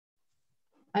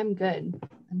I'm good.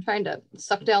 I'm trying to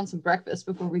suck down some breakfast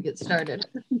before we get started.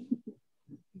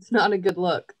 It's not a good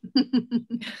look. All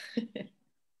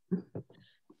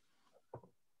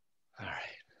right.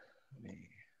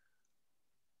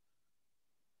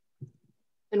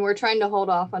 And we're trying to hold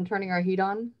off on turning our heat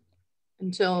on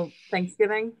until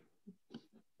Thanksgiving.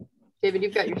 David,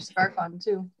 you've got your scarf on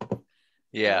too.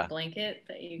 Yeah. A blanket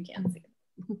that you can't see.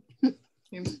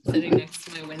 You're sitting next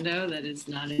to my window that is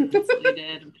not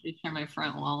insulated. I'm pretty sure my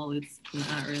front wall is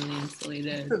not really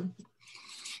insulated.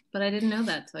 But I didn't know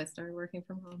that, so I started working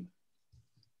from home.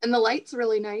 And the light's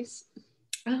really nice.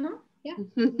 Uh-huh. Yeah.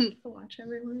 To watch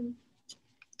everyone.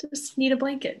 Just need a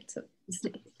blanket to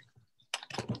sleep.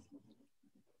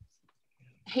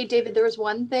 Hey, David, there was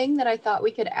one thing that I thought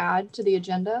we could add to the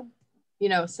agenda, you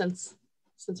know, since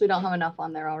we don't have enough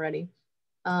on there already.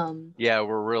 Yeah,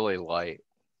 we're really light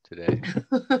today.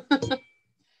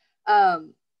 I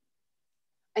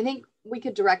think we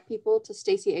could direct people to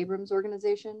Stacey Abrams'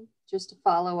 organization just to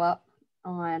follow up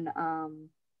on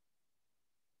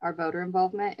our voter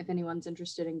involvement if anyone's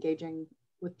interested in engaging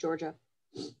with Georgia.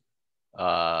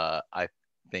 I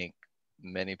think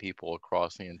many people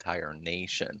across the entire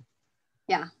nation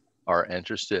are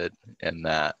interested in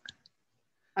that.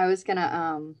 I was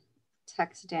gonna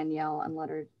text Danielle and let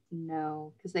her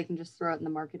know because they can just throw it in the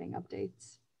marketing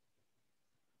updates.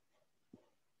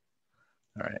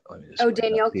 All right, let me just. Oh,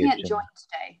 Danielle can't join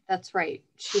today. That's right.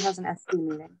 She has an SD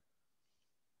meeting.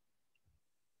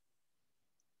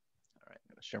 All right, I'm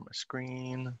gonna share my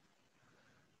screen.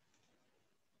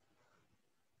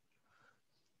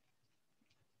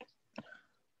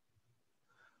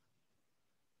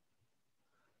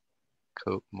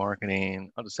 Coat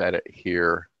marketing. I'll just add it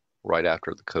here right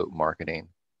after the coat marketing.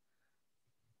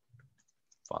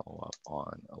 Follow up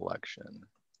on election.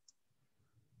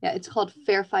 Yeah, it's called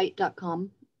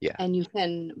fairfight.com. Yeah. And you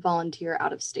can volunteer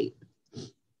out of state.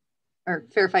 Or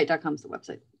fairfight.com is the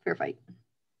website. Fairfight.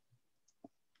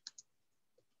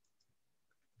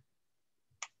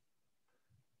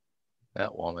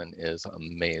 That woman is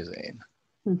amazing.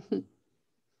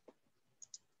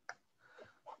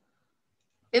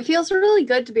 It feels really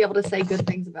good to be able to say good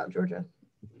things about Georgia.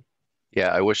 Yeah,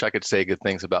 I wish I could say good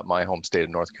things about my home state of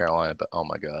North Carolina, but oh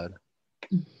my God.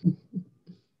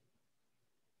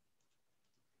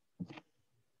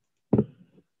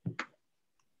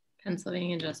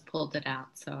 Pennsylvania just pulled it out,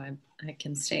 so I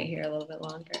can stay here a little bit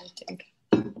longer, I think.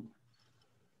 All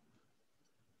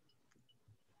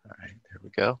right, there we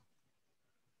go.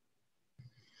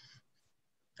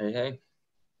 Hey, hey.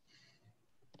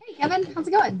 Hey, Kevin, how's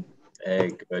it going?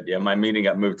 Hey, good. Yeah, my meeting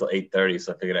got moved till 8:30,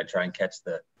 so I figured I'd try and catch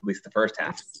at least the first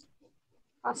half.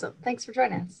 Awesome. Thanks for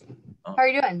joining us. How are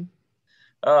you doing?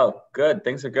 Oh, good.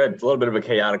 Things are good. It's a little bit of a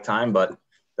chaotic time, but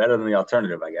better than the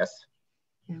alternative, I guess.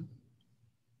 Yeah.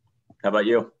 How about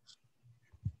you?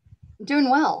 Doing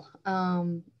well.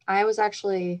 I was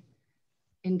actually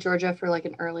in Georgia for like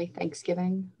an early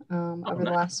Thanksgiving over the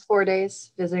last 4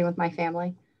 days, visiting with my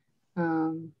family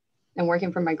and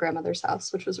working from my grandmother's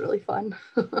house, which was really fun.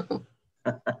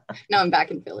 Now I'm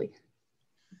back in Philly.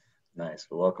 Nice.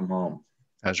 Well, welcome home.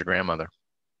 How's your grandmother?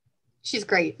 She's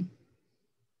great.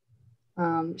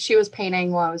 She was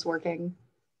painting while I was working,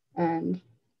 and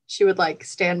she would like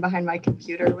stand behind my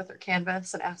computer with her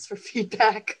canvas and ask for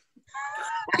feedback.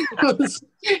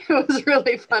 It was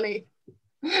really funny.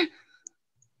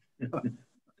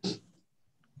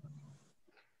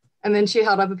 And then she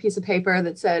held up a piece of paper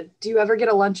that said, "Do you ever get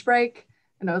a lunch break?"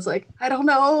 And I was like, "I don't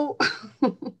know."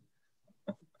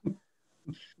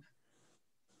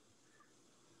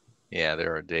 Yeah,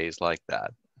 there are days like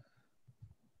that.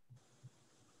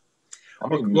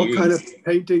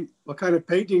 What kind of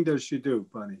painting does she do,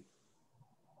 Bunny?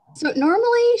 So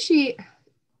normally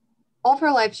all of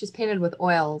her life she's painted with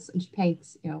oils, and she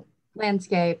paints, you know,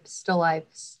 landscapes, still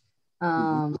lifes.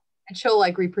 And she'll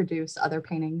like reproduce other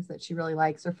paintings that she really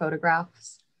likes or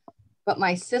photographs. But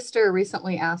my sister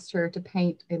recently asked her to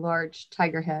paint a large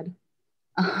tiger head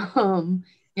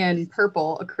in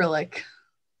purple acrylic.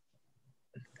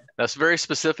 That's very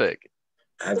specific.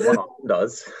 As one often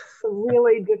does. A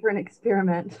really different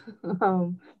experiment.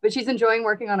 But she's enjoying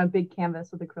working on a big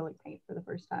canvas with acrylic paint for the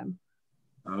first time.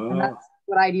 Oh. And that's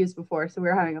what I'd used before. So we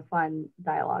were having a fun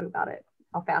dialogue about it,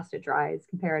 how fast it dries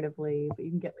comparatively, but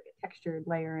you can get like a textured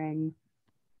layering.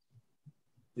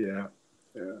 Yeah.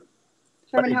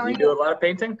 Sherman, how are you do a lot of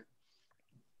painting?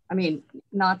 I mean,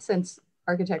 not since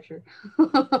architecture,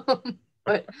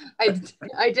 but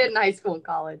I did in high school and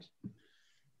college.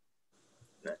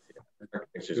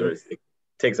 It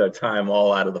takes our time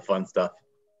all out of the fun stuff.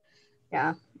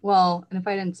 Yeah. Well, and if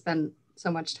I didn't spend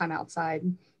so much time outside.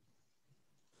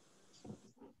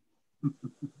 Oh,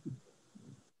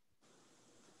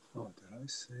 did I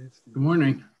save? Good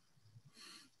morning.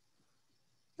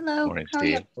 Hello. Morning, How are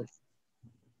you? Steve.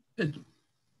 Good.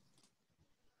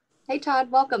 Hey, Todd.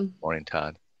 Welcome. Morning,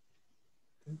 Todd.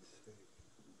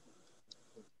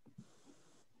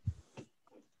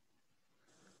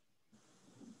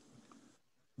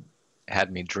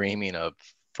 Had me dreaming of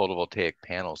photovoltaic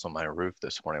panels on my roof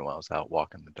this morning while I was out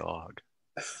walking the dog.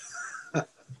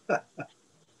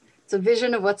 It's a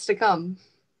vision of what's to come.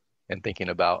 And thinking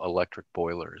about electric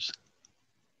boilers.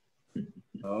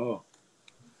 Oh.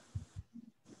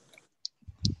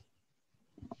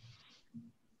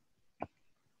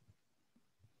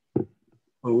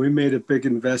 Well, we made a big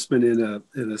investment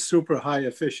in a super high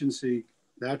efficiency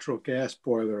natural gas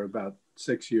boiler about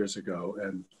 6 years ago,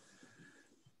 and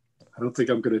I don't think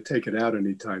I'm going to take it out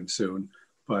anytime soon.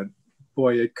 But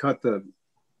boy, it cut the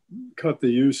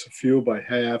use of fuel by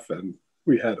half, and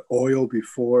we had oil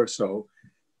before, so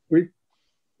we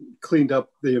cleaned up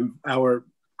our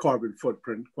carbon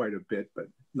footprint quite a bit, but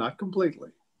not completely.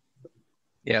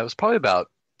 Yeah, it was probably about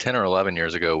 10 or 11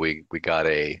 years ago we got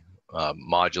a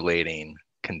modulating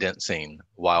condensing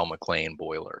Weil-McLean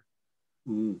boiler.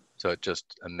 So it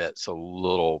just emits a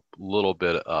little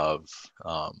bit of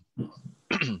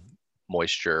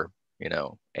moisture,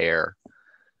 air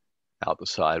out the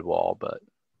sidewall, but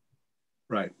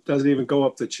right, doesn't even go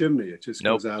up the chimney. It just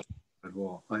nope. goes out the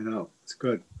sidewall. I know, it's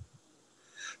good.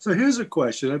 So here's a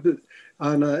question. I've been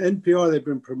on NPR. They've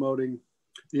been promoting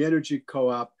the energy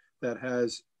co-op that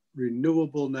has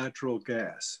renewable natural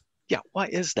gas. Yeah, what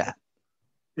is that?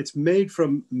 It's made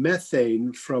from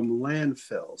methane from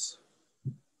landfills.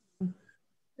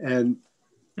 And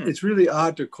it's really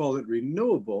odd to call it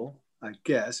renewable, I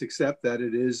guess, except that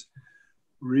it is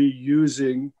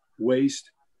reusing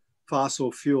waste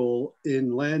fossil fuel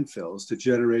in landfills to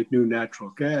generate new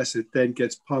natural gas. It then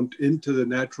gets pumped into the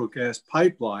natural gas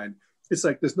pipeline. It's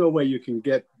like there's no way you can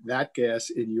get that gas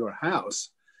in your house.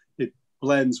 It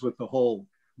blends with the whole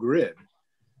grid,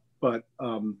 but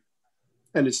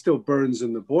and it still burns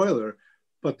in the boiler,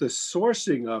 but the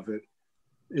sourcing of it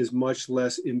is much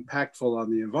less impactful on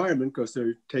the environment because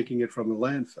they're taking it from the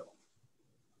landfill.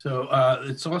 So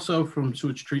it's also from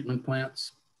sewage treatment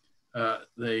plants.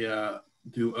 They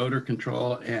do odor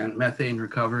control, and methane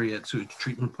recovery at sewage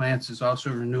treatment plants is also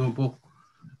renewable.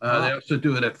 They also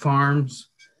do it at farms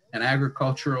and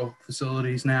agricultural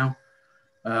facilities now.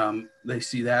 They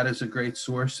see that as a great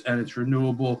source, and it's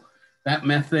renewable. That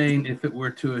methane, if it were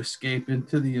to escape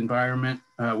into the environment,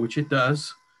 which it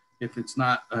does, if it's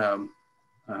not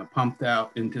pumped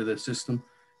out into the system,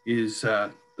 is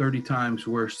 30 times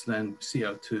worse than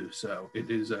CO2. So it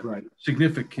is a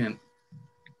significant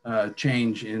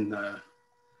change in the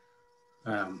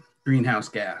greenhouse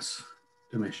gas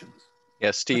emissions.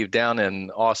 Yeah, Steve, down in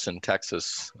Austin,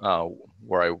 Texas,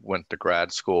 where I went to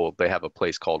grad school, they have a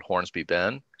place called Hornsby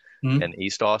Bend in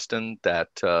East Austin that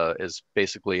is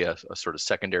basically a sort of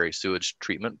secondary sewage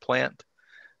treatment plant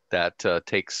that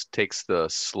takes the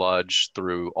sludge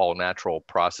through all natural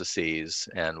processes,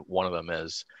 and one of them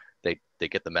is they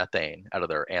get the methane out of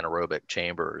their anaerobic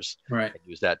chambers, right, and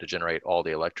use that to generate all the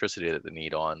electricity that they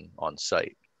need on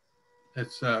site.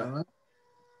 It's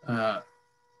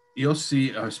you'll see,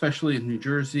 especially in New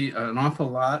Jersey, an awful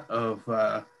lot of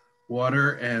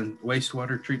water and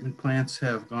wastewater treatment plants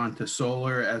have gone to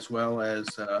solar as well as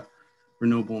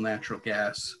renewable natural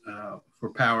gas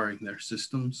for powering their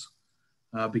systems,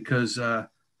 because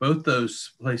both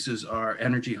those places are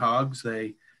energy hogs.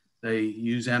 They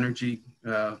use energy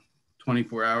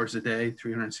 24 hours a day,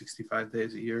 365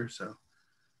 days a year. So,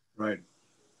 right.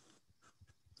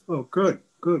 Oh, good.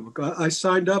 I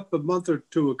signed up a month or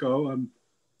two ago.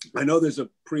 I know there's a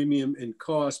premium in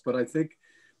cost, but I think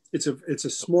it's a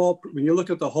small, when you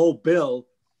look at the whole bill,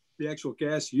 the actual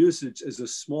gas usage is a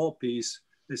small piece.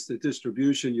 It's the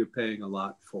distribution you're paying a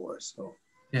lot for. So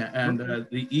yeah, and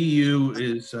the EU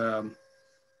is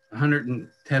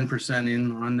 110%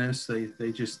 in on this.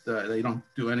 They just they don't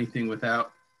do anything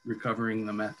without recovering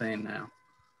the methane now.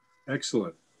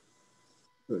 Excellent.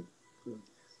 Good. All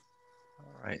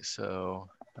right, so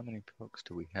how many folks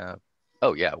do we have?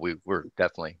 Oh yeah, we're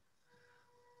definitely,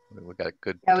 we got a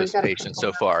good participation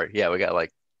so far. Yeah, we got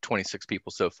like 26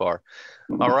 people so far.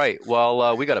 All right,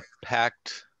 well, we got a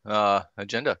packed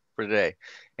agenda for today,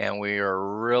 and we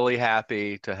are really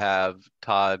happy to have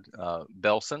Todd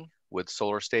Belson with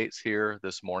Solar States here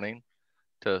this morning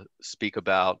to speak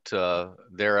about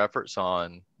their efforts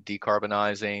on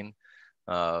decarbonizing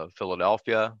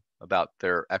Philadelphia, about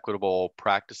their equitable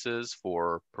practices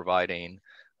for providing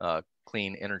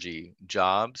clean energy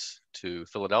jobs to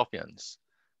Philadelphians.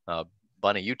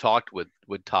 Bunny, you talked with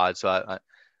Todd, so I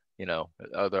you know,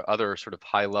 are there other sort of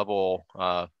high level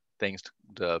things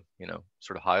to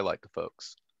sort of highlight to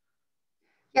folks?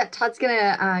 Yeah, Todd's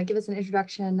gonna give us an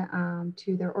introduction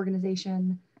to their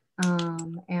organization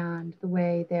and the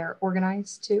way they're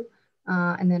organized too,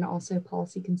 and then also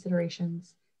policy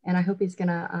considerations. And I hope he's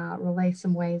gonna relay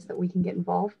some ways that we can get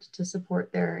involved to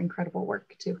support their incredible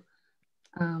work too.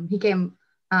 He came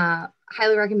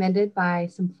highly recommended by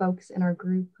some folks in our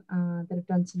group that have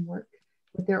done some work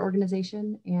with their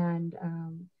organization. And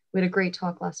we had a great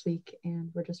talk last week,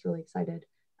 and we're just really excited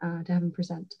to have him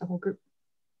present to the whole group.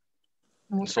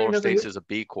 We'll Solar States is a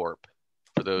B Corp,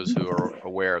 for those who are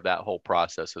aware of that whole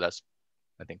process. So that's,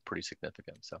 I think, pretty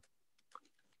significant. So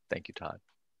thank you, Todd.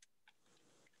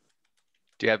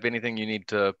 Do you have anything you need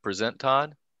to present,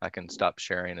 Todd? I can stop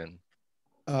sharing and.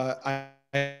 I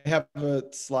have a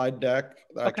slide deck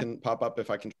that I can pop up if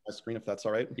I can share my screen, if that's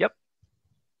all right. Yep.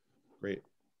 Great.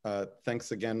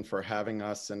 Thanks again for having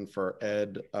us, and for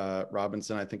Ed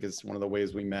Robinson, I think is one of the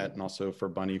ways we met, and also for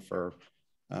Bunny for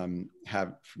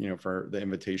for the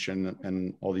invitation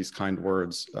and all these kind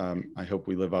words. I hope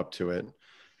we live up to it.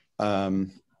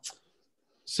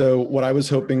 So what I was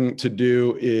hoping to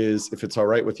do is, if it's all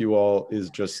right with you all, is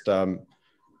just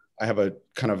I have a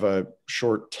kind of a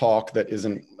short talk that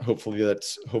isn't,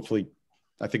 hopefully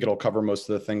I think it'll cover most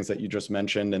of the things that you just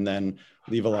mentioned, and then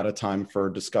leave a lot of time for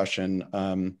discussion.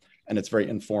 And it's very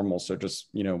informal. So just,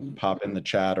 pop in the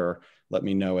chat or let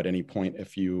me know at any point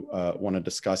if you want to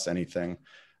discuss anything.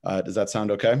 Does that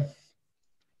sound okay?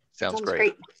 Sounds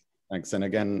great. Thanks. And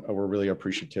again, we're really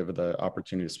appreciative of the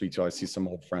opportunity to speak to you. I see some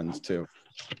old friends too.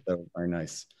 So very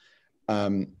nice.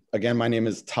 Again, my name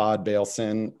is Todd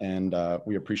Baleson, and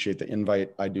we appreciate the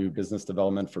invite. I do business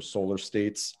development for Solar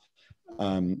States.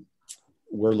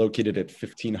 We're located at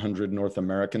 1500 North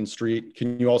American Street.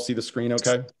 Can you all see the screen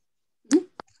okay?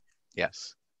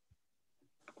 Yes.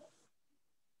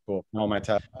 Cool. All my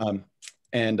tab. Like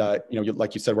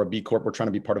you said, we're a B Corp. We're trying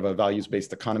to be part of a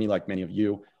values-based economy like many of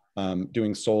you,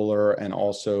 doing solar and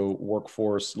also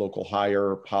workforce, local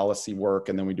hire, policy work,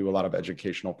 and then we do a lot of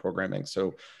educational programming.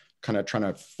 So kind of trying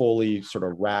to fully sort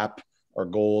of wrap our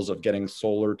goals of getting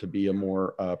solar to be a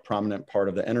more prominent part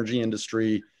of the energy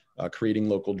industry, creating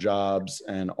local jobs,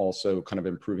 and also kind of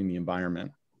improving the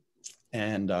environment.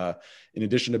 And in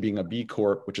addition to being a B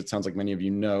Corp, which it sounds like many of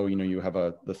you have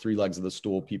the three legs of the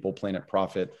stool: people, planet,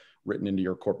 profit, written into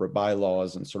your corporate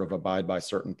bylaws, and sort of abide by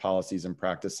certain policies and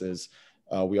practices.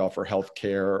 We offer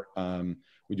healthcare.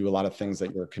 We do a lot of things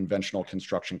that your conventional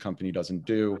construction company doesn't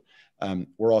do.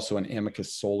 We're also an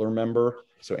Amicus Solar member.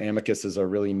 So Amicus is a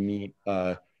really neat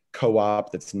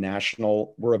co-op that's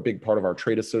national. We're a big part of our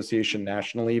trade association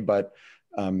nationally, but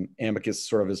Amicus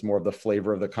sort of is more of the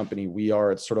flavor of the company we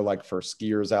are. It's sort of like for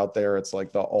skiers out there, it's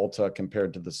like the Alta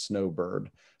compared to the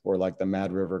Snowbird, or like the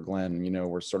Mad River Glen.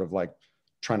 We're sort of like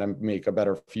trying to make a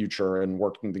better future and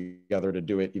working together to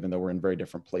do it, even though we're in very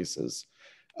different places.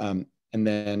 And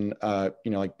then,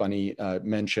 like Bunny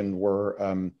mentioned,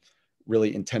 we're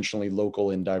really intentionally local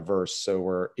and diverse. So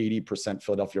we're 80%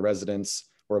 Philadelphia residents.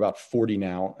 We're about 40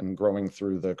 now and growing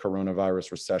through the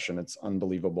coronavirus recession. It's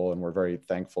unbelievable. And we're very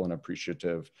thankful and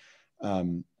appreciative.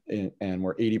 And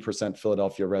we're 80%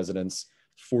 Philadelphia residents,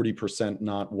 40%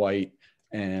 not white,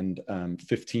 and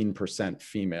 15%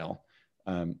 female,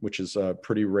 which is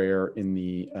pretty rare in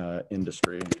the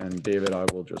industry. And David, I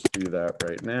will just do that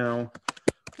right now.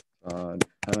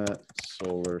 At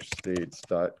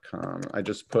solarstates.com. I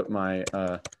just put my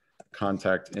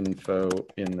contact info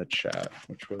in the chat,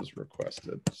 which was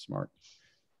requested. Smart.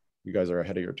 You guys are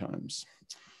ahead of your times.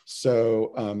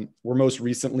 So we're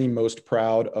most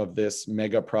proud of this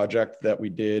mega project that we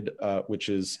did, which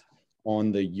is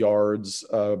on the Yards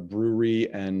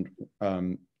brewery and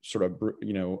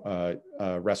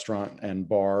restaurant and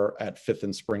bar at 5th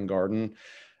and Spring Garden.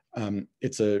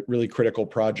 It's a really critical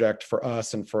project for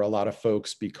us and for a lot of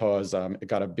folks because it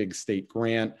got a big state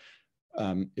grant.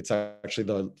 It's actually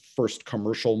the first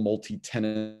commercial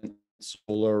multi-tenant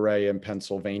solar array in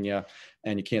Pennsylvania,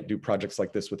 and you can't do projects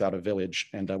like this without a village.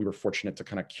 And we were fortunate to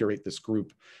kind of curate this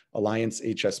group. Alliance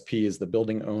HSP is the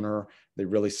building owner. They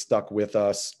really stuck with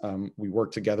us. We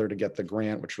worked together to get the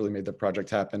grant, which really made the project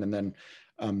happen. And then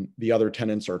the other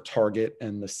tenants are Target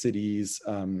and the city's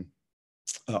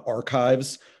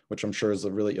archives, which I'm sure is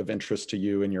really of interest to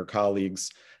you and your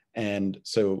colleagues. And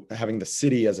so having the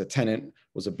city as a tenant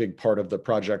was a big part of the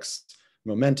project's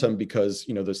momentum because,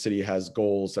 the city has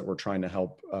goals that we're trying to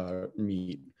help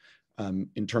meet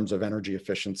in terms of energy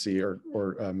efficiency or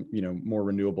more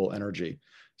renewable energy.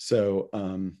 So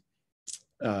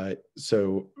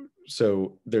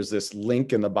so there's this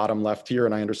link in the bottom left here,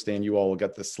 and I understand you all will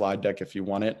get this slide deck if you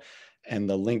want it. And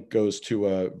the link goes to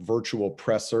a virtual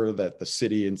presser that the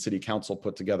city and city council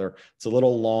put together. It's a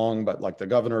little long, but like the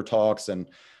governor talks and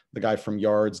the guy from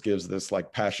Yards gives this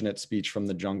like passionate speech from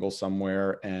the jungle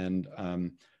somewhere. And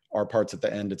our parts at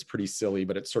the end, it's pretty silly,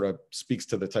 but it sort of speaks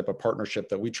to the type of partnership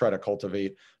that we try to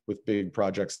cultivate with big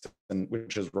projects, and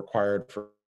which is required for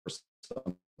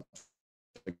something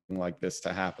like this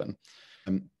to happen.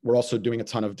 We're also doing a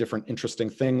ton of different interesting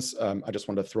things. I just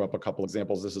wanted to throw up a couple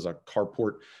examples. This is a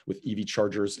carport with EV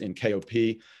chargers in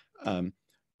KOP.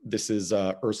 This is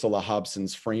Ursula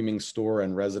Hobson's framing store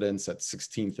and residence at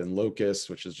 16th and Locust,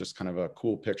 which is just kind of a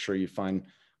cool picture. You find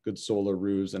good solar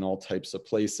roofs in all types of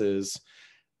places.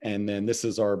 And then this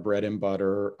is our bread and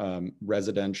butter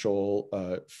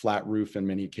residential flat roof in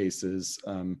many cases,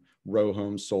 row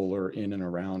home solar in and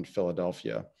around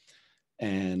Philadelphia.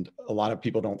 And a lot of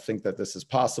people don't think that this is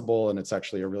possible, and it's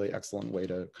actually a really excellent way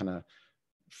to kind of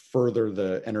further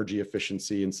the energy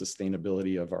efficiency and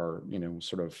sustainability of our,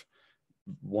 sort of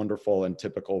wonderful and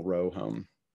typical row home.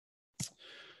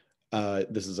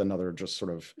 This is another just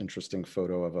sort of interesting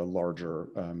photo of a larger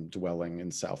dwelling in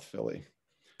South Philly.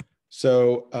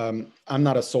 So I'm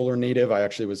not a solar native. I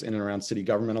actually was in and around city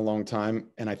government a long time,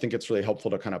 and I think it's really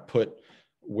helpful to kind of put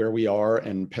where we are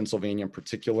in Pennsylvania in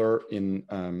particular in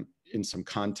some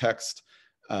context.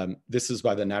 This is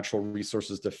by the Natural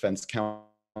Resources Defense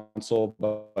Council,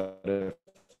 but if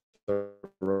the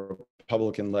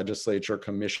Republican legislature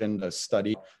commissioned a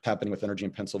study happening with energy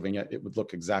in Pennsylvania, it would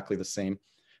look exactly the same.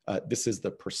 This is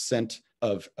the percent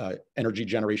of energy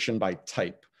generation by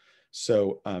type.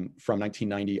 So from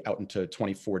 1990 out into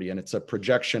 2040, and it's a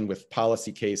projection with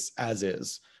policy case as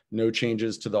is. No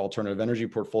changes to the alternative energy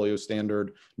portfolio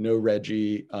standard, no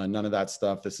RGGI, none of that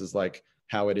stuff. This is like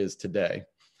how it is today.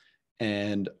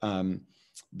 And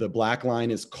the black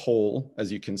line is coal.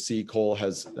 As you can see, coal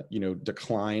has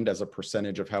declined as a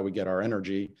percentage of how we get our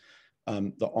energy.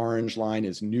 The orange line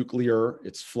is nuclear.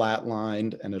 It's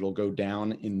flatlined, and it'll go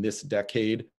down in this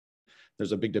decade.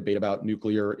 There's a big debate about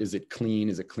nuclear. Is it clean?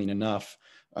 Is it clean enough?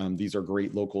 These are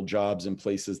great local jobs in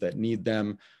places that need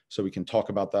them. So we can talk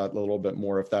about that a little bit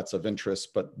more if that's of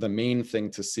interest. But the main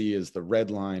thing to see is the red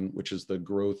line, which is the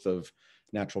growth of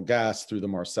natural gas through the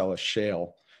Marcellus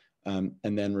Shale. And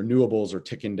then renewables are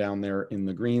ticking down there in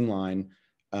the green line,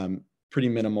 pretty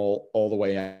minimal all the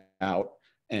way out.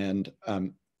 And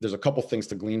there's a couple things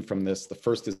to glean from this. The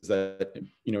first is that,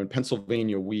 in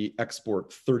Pennsylvania, we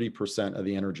export 30% of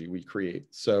the energy we create.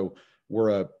 So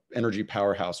we're a energy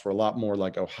powerhouse. We're a lot more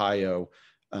like Ohio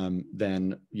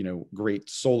than, great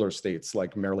solar states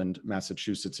like Maryland,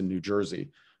 Massachusetts, and New Jersey,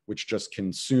 which just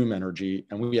consume energy,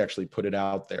 and we actually put it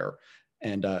out there.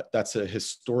 And that's a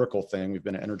historical thing. We've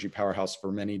been an energy powerhouse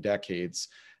for many decades.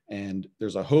 And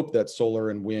there's a hope that solar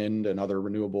and wind and other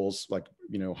renewables like,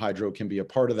 hydro can be a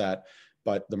part of that.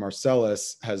 But the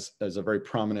Marcellus has a very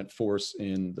prominent force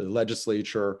in the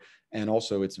legislature, and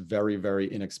also it's very,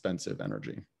 very inexpensive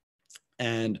energy.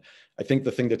 And I think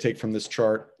the thing to take from this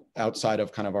chart outside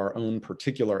of kind of our own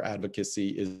particular advocacy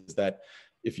is that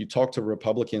if you talk to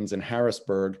Republicans in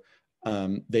Harrisburg,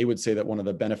 they would say that one of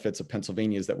the benefits of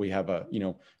Pennsylvania is that we have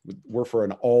we're for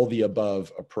an all the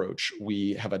above approach.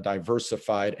 We have a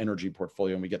diversified energy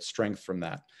portfolio, and we get strength from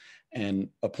that. And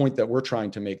a point that we're trying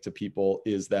to make to people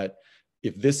is that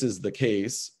if this is the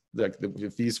case,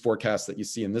 if these forecasts that you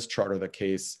see in this chart are the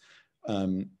case,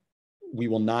 we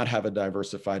will not have a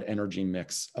diversified energy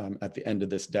mix at the end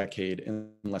of this decade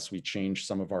unless we change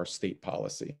some of our state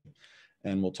policy.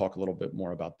 And we'll talk a little bit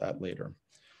more about that later.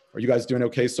 Are you guys doing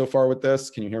okay so far with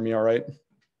this? Can you hear me all right?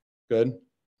 Good,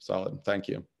 solid, thank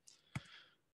you.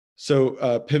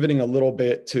 So pivoting a little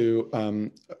bit to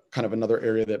kind of another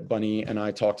area that Bunny and I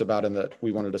talked about and that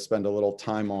we wanted to spend a little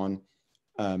time on.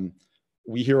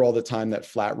 We hear all the time that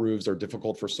flat roofs are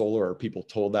difficult for solar, or people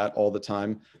told that all the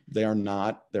time. They are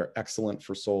not. They're excellent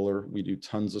for solar. We do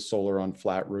tons of solar on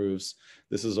flat roofs.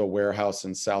 This is a warehouse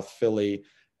in South Philly,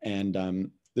 and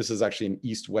this is actually an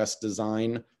east-west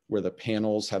design where the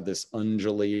panels have this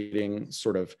undulating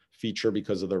sort of feature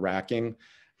because of the racking.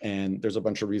 And there's a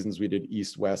bunch of reasons we did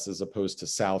east-west as opposed to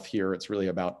south here. It's really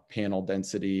about panel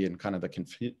density and kind of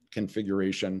the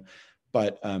configuration.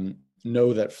 But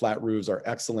know that flat roofs are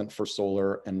excellent for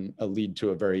solar and lead to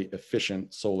a very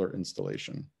efficient solar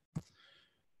installation.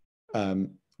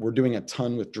 We're doing a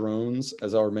ton with drones,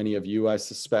 as are many of you, I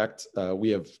suspect. We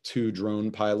have 2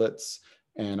 drone pilots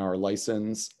and our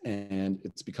license, and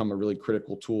it's become a really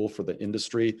critical tool for the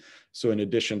industry. So in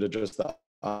addition to just the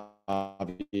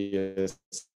obvious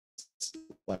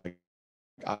like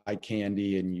eye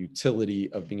candy and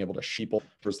utility of being able to sheeple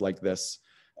like this.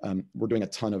 We're doing a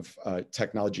ton of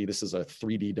technology. This is a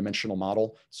 3D dimensional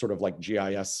model, sort of like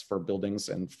GIS for buildings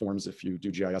and forms if you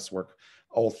do GIS work,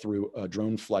 all through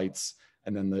drone flights.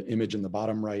 And then the image in the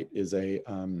bottom right is a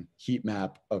heat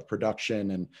map of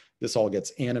production. And this all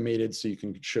gets animated so you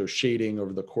can show shading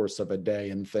over the course of a day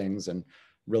and things, and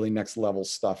really next level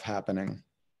stuff happening.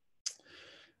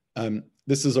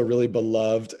 This is a really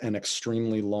beloved and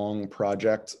extremely long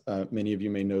project. Many of you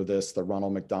may know this, the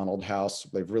Ronald McDonald House.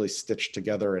 They've really stitched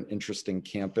together an interesting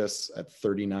campus at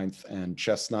 39th and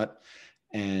Chestnut.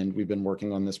 And we've been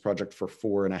working on this project for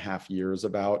 4.5 years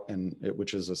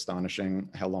which is astonishing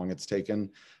how long it's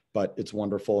taken, but it's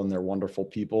wonderful and they're wonderful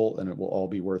people and it will all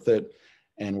be worth it.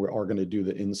 And we are going to do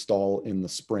the install in the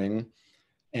spring.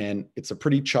 And it's a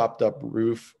pretty chopped up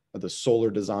roof. The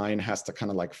solar design has to kind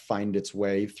of like find its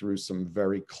way through some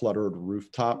very cluttered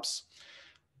rooftops.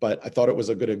 But I thought it was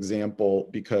a good example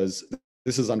because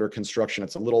this is under construction.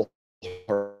 It's a little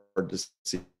hard to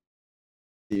see,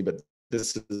 but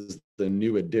this is the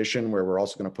new addition where we're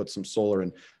also going to put some solar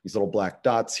and these little black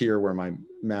dots here where my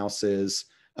mouse is.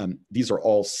 These are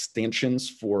all stanchions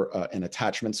for and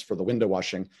attachments for the window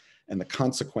washing. And the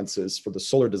consequences for the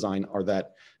solar design are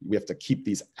that we have to keep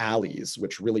these alleys,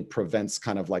 which really prevents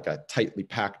kind of like a tightly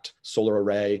packed solar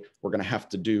array. We're going to have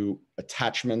to do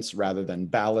attachments rather than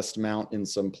ballast mount in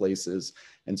some places.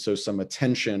 And so some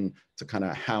attention to kind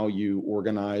of how you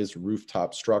organize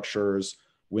rooftop structures,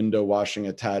 window washing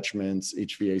attachments,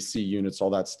 HVAC units, all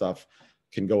that stuff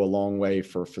can go a long way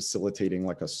for facilitating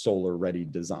like a solar ready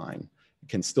design. It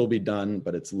can still be done,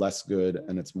 but it's less good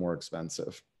and it's more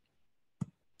expensive.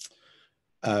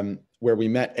 Where we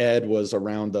met Ed was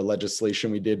around the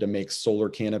legislation we did to make solar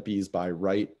canopies by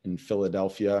right in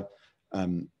Philadelphia. A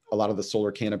lot of the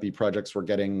solar canopy projects were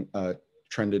getting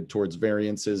trended towards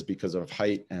variances because of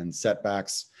height and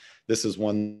setbacks. This is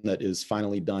one that is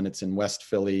finally done. It's in West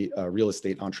Philly. Real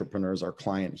estate entrepreneurs, our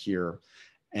client here.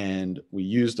 And we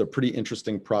used a pretty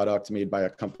interesting product made by a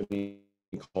company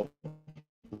called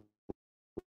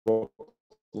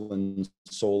Brooklyn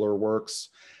Solar Works.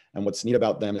 And what's neat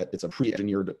about them, it's a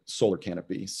pre-engineered solar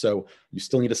canopy. So you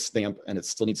still need a stamp and it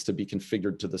still needs to be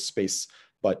configured to the space,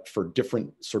 but for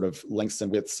different sort of lengths and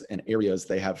widths and areas,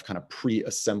 they have kind of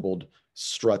pre-assembled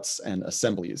struts and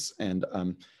assemblies. And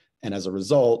as a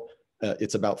result,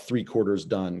 it's about 3/4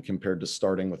 done compared to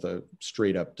starting with a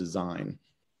straight up design.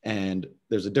 And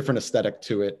there's a different aesthetic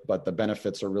to it, but the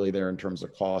benefits are really there in terms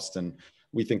of cost. And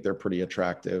we think they're pretty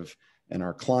attractive. And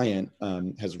our client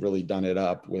has really done it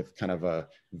up with kind of a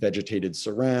vegetated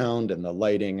surround and the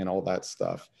lighting and all that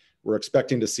stuff. We're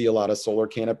expecting to see a lot of solar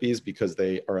canopies because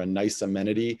they are a nice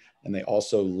amenity and they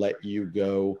also let you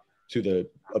go to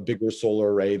a bigger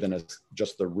solar array than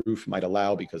just the roof might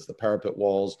allow because the parapet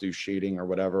walls do shading or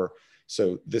whatever.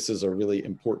 So this is a really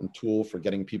important tool for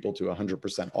getting people to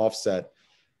 100% offset.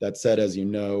 That said, as you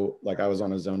know, like I was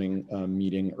on a zoning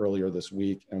meeting earlier this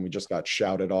week and we just got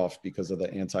shouted off because of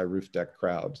the anti-roof deck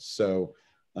crowd. So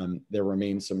there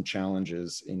remain some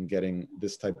challenges in getting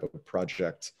this type of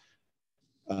project,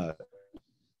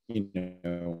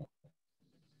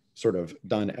 sort of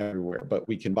done everywhere, but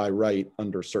we can buy right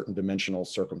under certain dimensional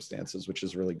circumstances, which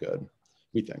is really good,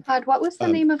 we think. Todd, what was the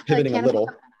name of the pivoting canopy? a little,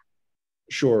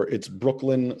 sure, it's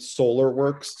Brooklyn Solar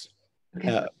Works.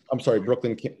 Okay. I'm sorry,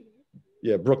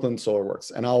 Brooklyn Solar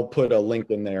Works, and I'll put a link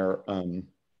in there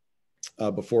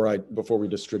before we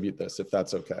distribute this, if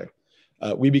that's okay.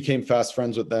 We became fast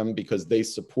friends with them because they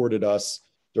supported us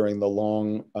during the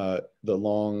long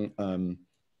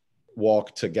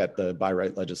walk to get the by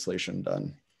right legislation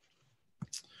done.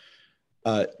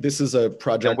 This is a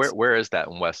project. And where is that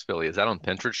in West Philly? Is that on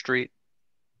Pentridge Street?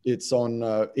 It's on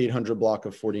 800 block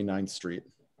of 49th Street.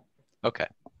 Okay,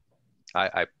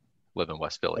 I live in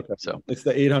West Philly, okay. So it's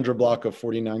the 800 block of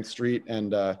 49th Street,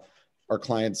 and our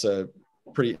client's a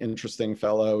pretty interesting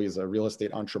fellow. He's a real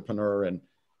estate entrepreneur and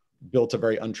built a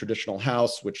very untraditional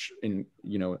house, which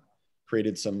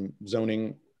created some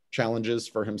zoning challenges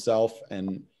for himself,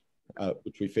 and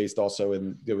which we faced also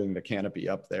in doing the canopy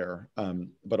up there,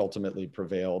 but ultimately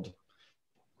prevailed.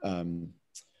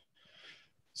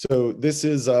 So this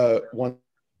is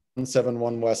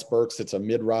 171 West Berks. It's a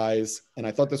mid-rise. And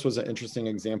I thought this was an interesting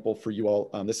example for you all.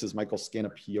 This is Michael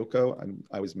Scanapioco.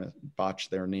 I always botch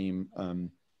their name,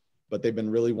 but they've been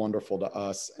really wonderful to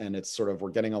us. And it's sort of,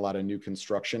 we're getting a lot of new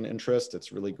construction interest.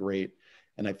 It's really great.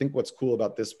 And I think what's cool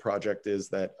about this project is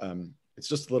that it's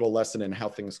just a little lesson in how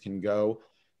things can go.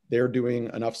 They're doing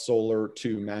enough solar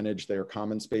to manage their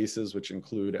common spaces, which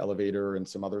include elevator and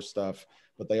some other stuff,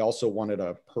 but they also wanted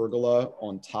a pergola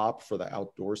on top for the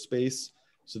outdoor space.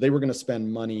 So they were going to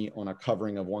spend money on a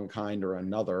covering of one kind or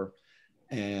another.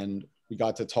 And we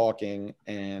got to talking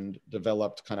and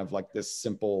developed kind of like this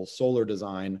simple solar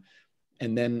design.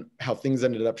 And then how things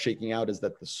ended up shaking out is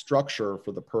that the structure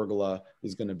for the pergola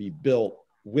is going to be built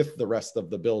with the rest of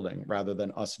the building rather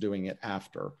than us doing it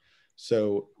after.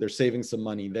 So they're saving some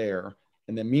money there.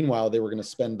 And then meanwhile, they were going to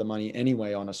spend the money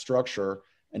anyway on a structure.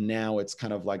 And now it's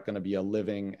kind of like going to be a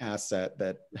living asset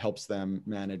that helps them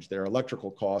manage their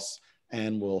electrical costs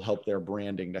and will help their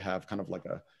branding to have kind of like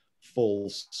a full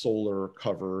solar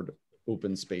covered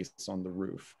open space on the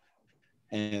roof.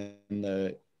 And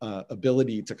the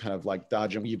ability to kind of like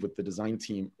dodge and weave with the design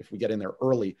team, if we get in there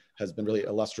early, has been really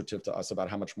illustrative to us about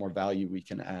how much more value we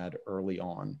can add early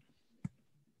on.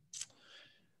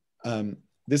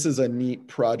 This is a neat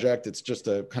project. It's just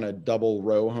a kind of double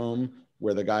row home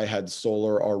where the guy had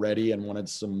solar already and wanted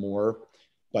some more.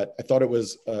 But I thought it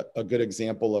was a good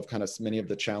example of kind of many of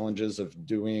the challenges of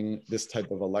doing this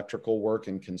type of electrical work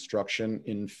and construction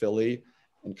in Philly,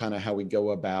 and kind of how we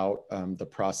go about the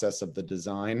process of the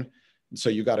design. And so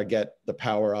you got to get the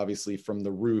power obviously from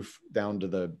the roof down to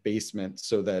the basement,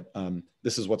 so that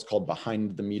this is what's called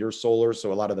behind the meter solar.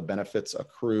 So a lot of the benefits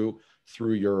accrue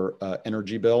through your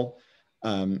energy bill.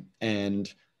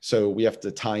 And so we have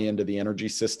to tie into the energy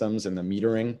systems and the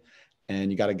metering,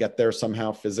 and you got to get there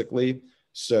somehow physically.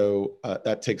 So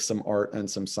that takes some art and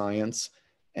some science.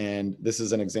 And this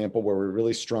is an example where we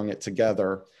really strung it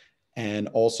together. And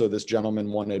also this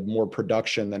gentleman wanted more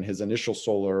production than his initial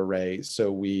solar array.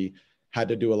 So we had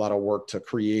to do a lot of work to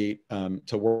create,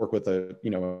 to work with a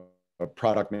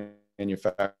product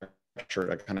manufacturer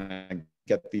to kind of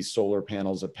get these solar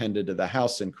panels appended to the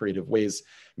house in creative ways,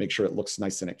 make sure it looks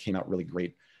nice, and it came out really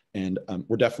great. And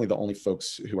we're definitely the only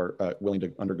folks who are willing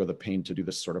to undergo the pain to do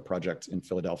this sort of project in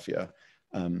Philadelphia,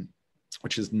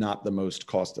 which is not the most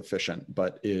cost efficient,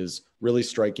 but is really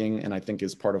striking. And I think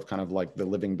is part of kind of like the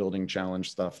living building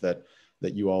challenge stuff that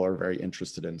you all are very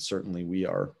interested in. Certainly we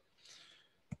are.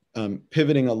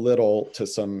 Pivoting a little to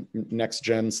some next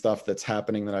gen stuff that's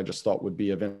happening that I just thought would be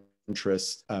of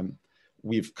interest.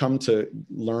 We've come to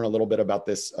learn a little bit about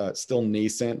this still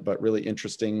nascent, but really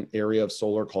interesting area of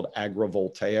solar called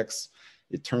agrivoltaics.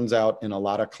 It turns out in a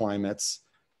lot of climates,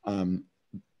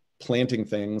 planting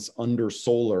things under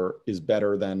solar is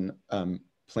better than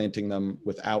planting them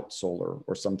without solar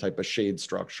or some type of shade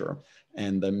structure.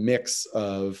 And the mix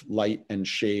of light and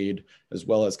shade, as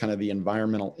well as kind of the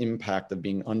environmental impact of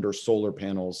being under solar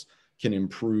panels, can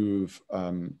improve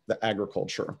the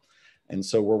agriculture. And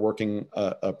so we're working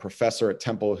a professor at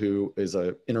Temple who is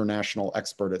an international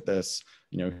expert at this,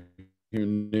 who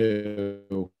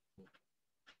knew,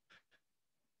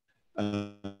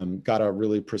 got a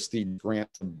really prestigious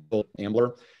grant to build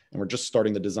Ambler, and we're just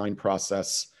starting the design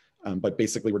process. But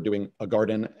basically we're doing a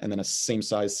garden and then a same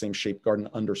size, same shape garden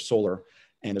under solar.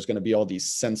 And there's going to be all these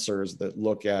sensors that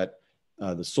look at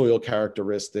the soil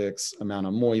characteristics, amount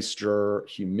of moisture,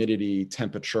 humidity,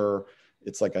 temperature.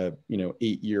 It's like a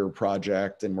 8-year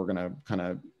project, and we're going to kind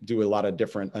of do a lot of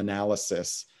different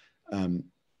analysis.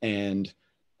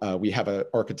 We have an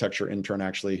architecture intern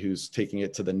actually who's taking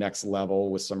it to the next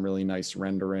level with some really nice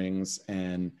renderings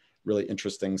and really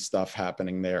interesting stuff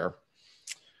happening there.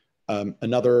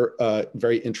 Another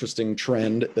very interesting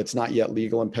trend that's not yet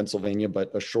legal in Pennsylvania,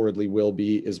 but assuredly will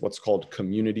be, is what's called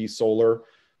community solar.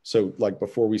 So like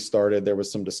before we started, there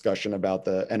was some discussion about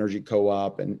the energy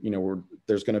co-op, and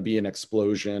there's going to be an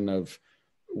explosion of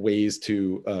ways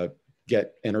to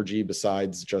get energy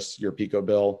besides just your Pico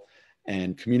bill.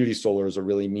 And community solar is a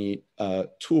really neat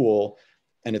tool,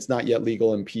 and it's not yet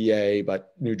legal in PA,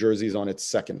 but New Jersey's on its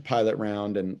second pilot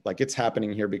round, and like it's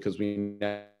happening here because we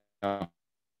now have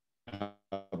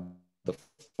the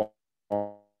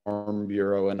Farm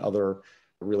Bureau and other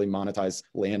really monetize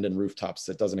land and rooftops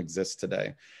that doesn't exist today.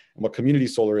 And what community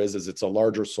solar is it's a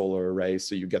larger solar array.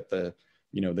 So you get the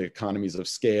economies of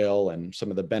scale and some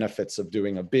of the benefits of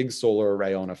doing a big solar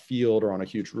array on a field or on a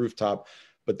huge rooftop,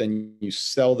 but then you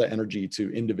sell the energy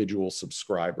to individual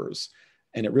subscribers.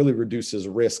 And it really reduces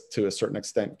risk to a certain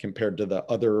extent compared to the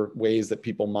other ways that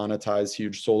people monetize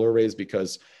huge solar arrays,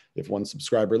 because if one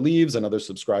subscriber leaves, another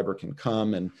subscriber can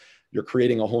come, and you're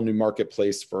creating a whole new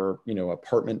marketplace for,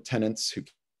 apartment tenants who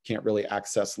can't really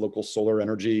access local solar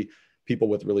energy, people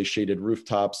with really shaded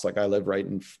rooftops. Like I live right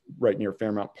near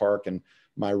Fairmount Park, and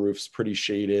my roof's pretty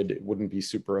shaded. It wouldn't be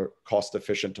super cost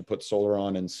efficient to put solar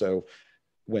on. And so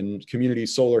when community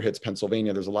solar hits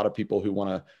Pennsylvania, there's a lot of people who want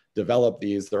to develop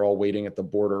these. They're all waiting at the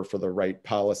border for the right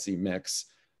policy mix.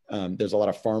 There's a lot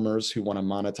of farmers who want to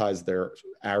monetize their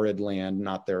arid land,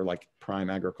 not their like prime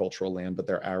agricultural land, but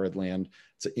their arid land.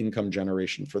 It's an income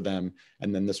generation for them.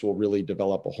 And then this will really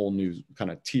develop a whole new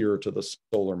kind of tier to the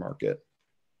solar market.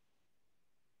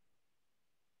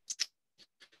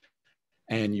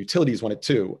 And utilities want it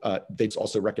too. They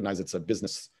also recognize it's a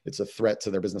business, it's a threat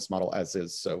to their business model as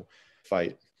is, so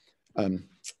fight.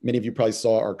 Many of you probably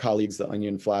saw our colleagues, the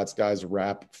Onion Flats guys,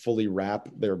 fully wrap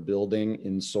their building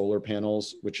in solar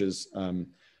panels, which is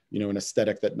you know, an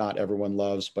aesthetic that not everyone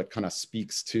loves, but kind of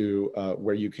speaks to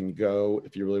where you can go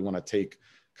if you really want to take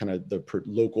kind of the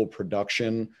local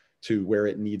production to where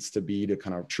it needs to be to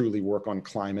kind of truly work on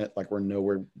climate, like we're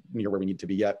nowhere near where we need to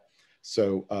be yet.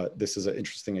 So this is an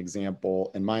interesting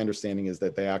example. And my understanding is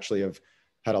that they actually have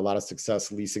had a lot of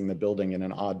success leasing the building in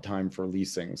an odd time for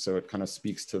leasing. So it kind of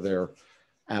speaks to their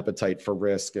appetite for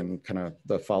risk and kind of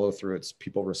the follow through. It's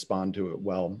people respond to it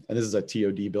well. And this is a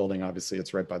TOD building. Obviously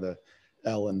it's right by the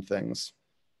L and things.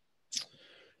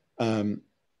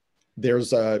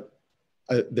 There's a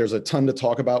ton to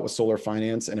talk about with solar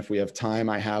finance. And if we have time,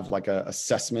 I have like an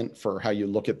assessment for how you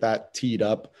look at that teed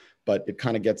up, but it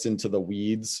kind of gets into the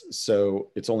weeds. So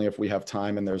it's only if we have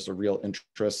time and there's a real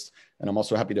interest. And I'm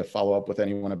also happy to follow up with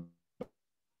anyone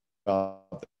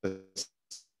about this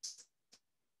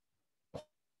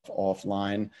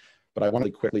offline. But I want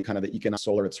to quickly kind of the economic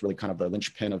solar, it's really kind of the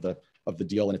linchpin of the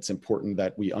deal. And it's important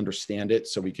that we understand it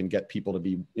so we can get people to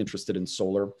be interested in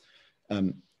solar.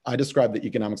 I describe the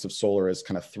economics of solar as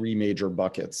kind of three major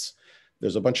buckets.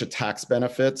 There's a bunch of tax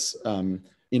benefits.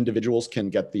 Individuals can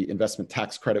get the investment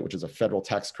tax credit, which is a federal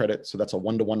tax credit. So that's a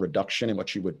 1-to-1 reduction in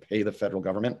what you would pay the federal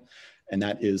government. And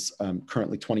that is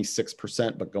currently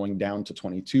 26%, but going down to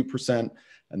 22%.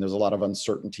 And there's a lot of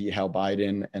uncertainty how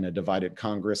Biden and a divided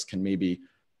Congress can maybe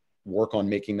work on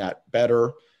making that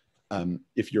better.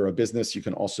 If you're a business, you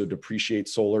can also depreciate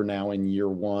solar now in year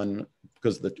one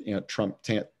because of the Trump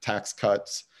tax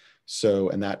cuts. So,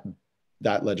 and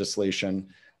that legislation.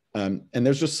 And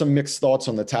there's just some mixed thoughts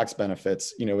on the tax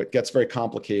benefits. You know, it gets very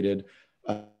complicated.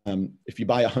 If you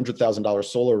buy a $100,000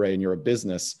 solar array and you're a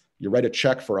business, you write a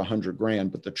check for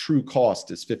 $100,000, but the true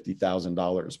cost is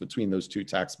 $50,000 between those two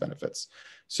tax benefits.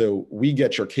 So we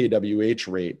get your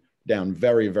KWH rate down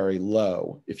very, very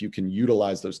low if you can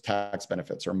utilize those tax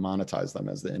benefits or monetize them,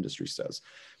 as the industry says.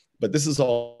 But this is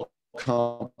all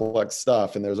complex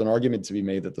stuff, and there's an argument to be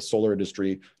made that the solar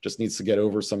industry just needs to get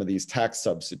over some of these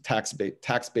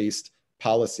tax-based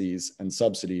policies and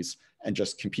subsidies and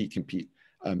just compete.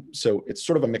 So it's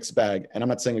sort of a mixed bag, and I'm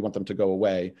not saying we want them to go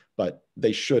away, but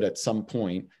they should at some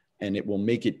point, and it will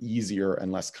make it easier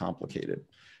and less complicated.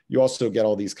 You also get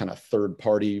all these kind of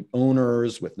third-party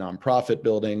owners with nonprofit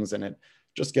buildings, and it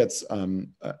just gets,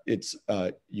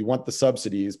 you want the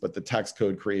subsidies, but the tax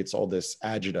code creates all this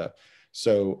agita.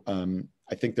 So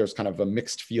I think there's kind of a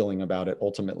mixed feeling about it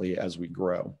ultimately as we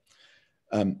grow.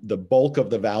 The bulk of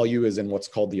the value is in what's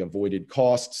called the avoided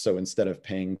cost. So instead of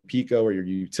paying PICO or your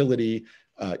utility,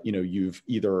 you've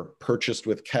either purchased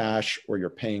with cash or you're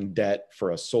paying debt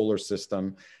for a solar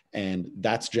system, and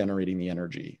that's generating the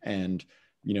energy. And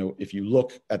if you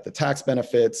look at the tax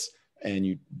benefits and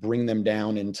you bring them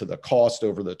down into the cost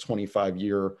over the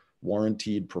 25-year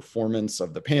warranted performance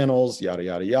of the panels, yada,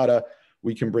 yada, yada,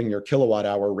 we can bring your kilowatt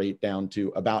hour rate down to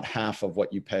about half of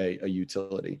what you pay a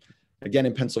utility. Again,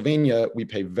 in Pennsylvania, we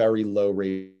pay very low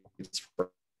rates for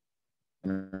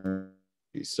energy.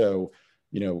 So,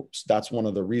 that's one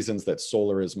of the reasons that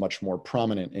solar is much more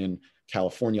prominent in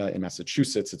California and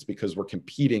Massachusetts. It's because we're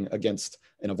competing against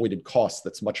an avoided cost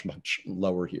that's much, much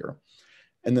lower here.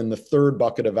 And then the third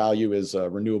bucket of value is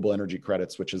renewable energy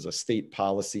credits, which is a state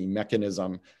policy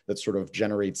mechanism that sort of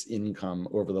generates income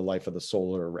over the life of the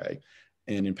solar array.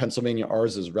 And in Pennsylvania,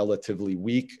 ours is relatively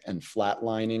weak and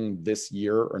flatlining this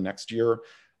year or next year.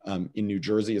 In New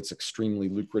Jersey, it's extremely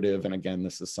lucrative. And again,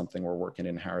 this is something we're working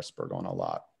in Harrisburg on a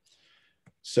lot.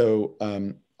 So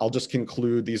I'll just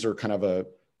conclude. These are kind of a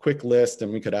quick list,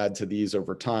 and we could add to these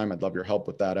over time. I'd love your help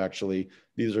with that, actually.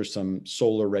 These are some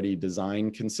solar-ready design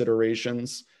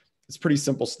considerations. It's pretty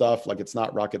simple stuff. Like, it's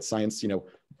not rocket science.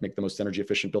 Make the most energy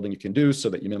efficient building you can do so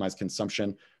that you minimize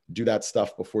consumption. Do that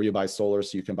stuff before you buy solar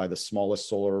so you can buy the smallest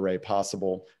solar array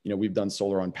possible. We've done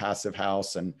solar on Passive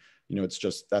House, and it's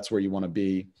just, that's where you want to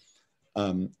be.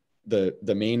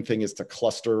 The main thing is to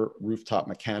cluster rooftop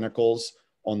mechanicals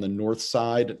on the north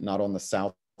side, not on the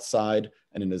south side,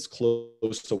 and in as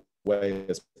close away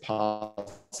as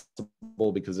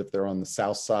possible, because if they're on the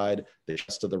south side, they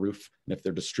just to the roof. And if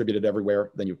they're distributed everywhere,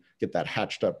 then you get that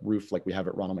hatched up roof like we have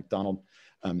at Ronald McDonald,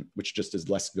 which just is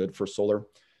less good for solar.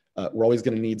 We're always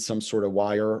going to need some sort of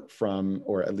wire from,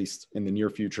 or at least in the near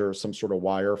future, some sort of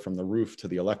wire from the roof to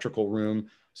the electrical room.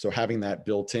 So having that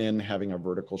built in, having a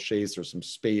vertical chase or some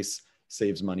space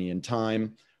saves money and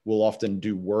time. We'll often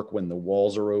do work when the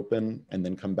walls are open and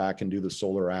then come back and do the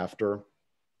solar after.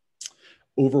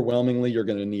 Overwhelmingly, you're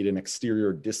going to need an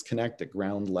exterior disconnect at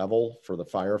ground level for the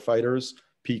firefighters.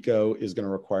 PECO is going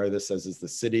to require this, as is the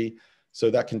city.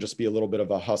 So that can just be a little bit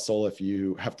of a hustle if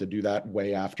you have to do that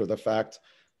way after the fact.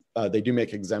 They do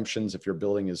make exemptions if your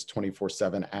building is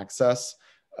 24/7 access,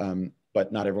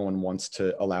 but not everyone wants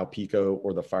to allow PECO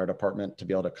or the fire department to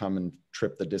be able to come and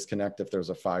trip the disconnect if there's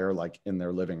a fire like in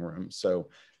their living room. So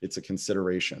it's a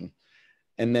consideration.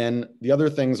 And then the other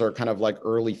things are kind of like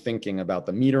early thinking about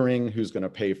the metering, who's going to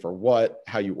pay for what,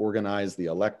 how you organize the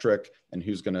electric, and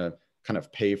who's going to kind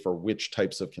of pay for which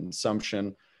types of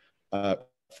consumption.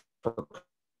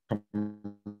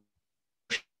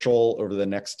 For over the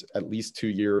next at least 2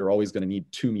 years, we're always going to need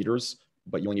 2 meters,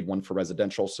 but you only need 1 for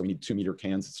residential. So we need 2-meter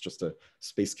cans. It's just a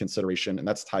space consideration. And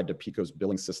that's tied to PECO's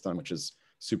billing system, which is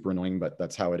super annoying, but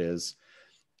that's how it is.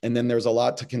 And then there's a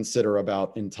lot to consider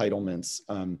about entitlements,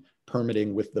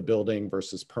 permitting with the building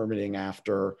versus permitting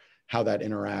after, how that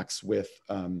interacts with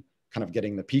kind of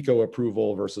getting the PECO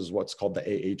approval versus what's called the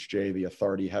AHJ, the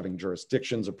authority having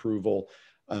jurisdictions approval.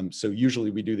 So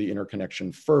usually we do the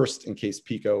interconnection first in case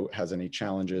PECO has any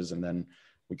challenges, and then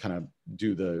we kind of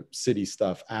do the city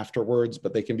stuff afterwards,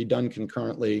 but they can be done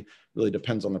concurrently, really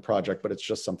depends on the project, but it's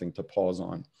just something to pause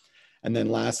on. And then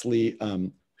lastly,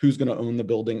 who's going to own the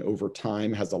building over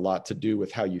time has a lot to do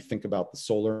with how you think about the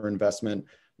solar investment.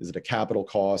 Is it a capital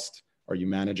cost? Are you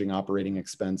managing operating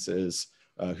expenses?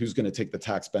 Who's going to take the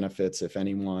tax benefits, if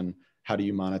anyone? How do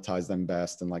you monetize them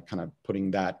best? And like kind of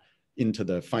putting that into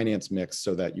the finance mix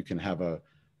so that you can have a,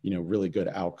 you know, really good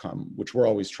outcome, which we're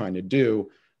always trying to do.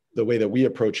 The way that we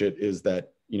approach it is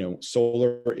that, you know,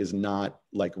 solar is not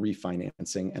like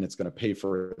refinancing, and it's going to pay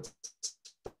for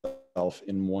itself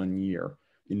in 1 year.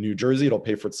 In New Jersey, it'll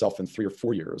pay for itself in 3 or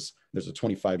 4 years. There's a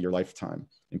 25-year lifetime.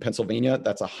 In Pennsylvania,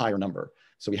 that's a higher number.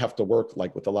 So we have to work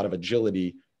like with a lot of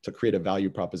agility to create a value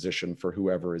proposition for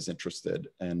whoever is interested.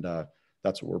 And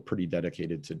that's what we're pretty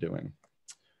dedicated to doing.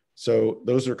 So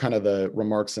those are kind of the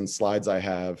remarks and slides I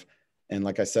have. And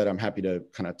like I said, I'm happy to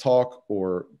kind of talk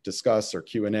or discuss or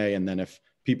Q&A. And then if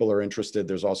people are interested,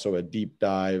 there's also a deep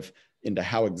dive into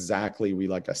how exactly we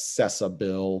like assess a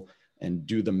bill and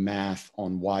do the math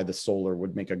on why the solar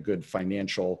would make a good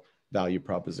financial value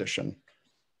proposition.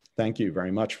 Thank you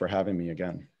very much for having me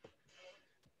again.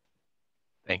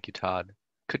 Thank you, Todd.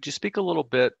 Could you speak a little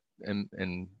bit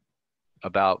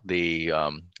about the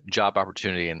job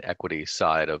opportunity and equity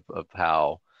side of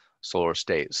how Solar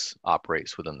Estates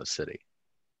operates within the city?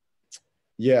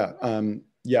 Yeah,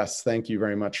 yes, thank you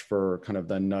very much for kind of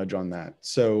the nudge on that.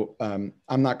 So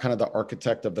I'm not kind of the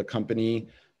architect of the company,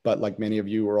 but like many of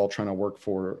you, we're all trying to work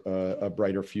for a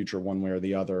brighter future one way or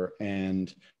the other.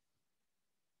 And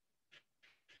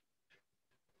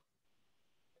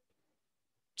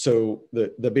so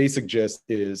the basic gist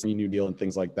is New Deal and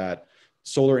things like that.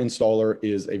 Solar installer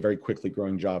is a very quickly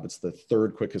growing job. It's the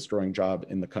 3rd quickest growing job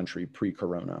in the country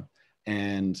pre-corona.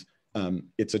 And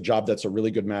it's a job that's a really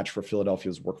good match for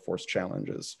Philadelphia's workforce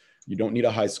challenges. You don't need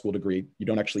a high school degree. You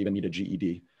don't actually even need a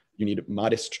GED. You need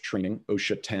modest training,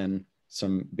 OSHA 10,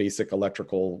 some basic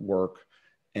electrical work,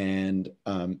 and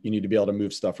you need to be able to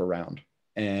move stuff around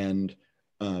and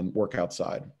work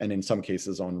outside, and in some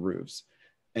cases on roofs.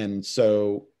 And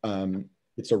so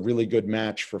it's a really good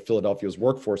match for Philadelphia's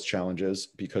workforce challenges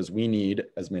because we need,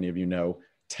 as many of you know,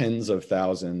 tens of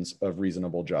thousands of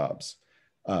reasonable jobs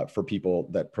for people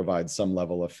that provide some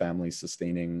level of family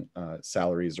sustaining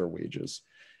salaries or wages.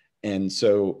 And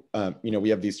so, you know, we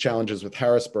have these challenges with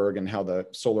Harrisburg and how the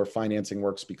solar financing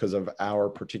works because of our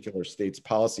particular state's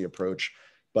policy approach.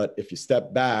 But if you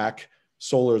step back,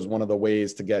 solar is one of the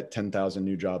ways to get 10,000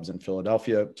 new jobs in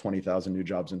Philadelphia, 20,000 new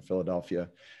jobs in Philadelphia,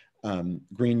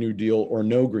 Green New Deal or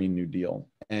no Green New Deal.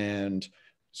 And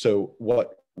so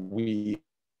what we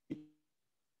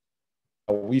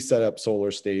set up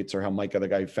Solar States, or how Micah, the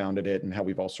guy who founded it, and how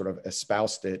we've all sort of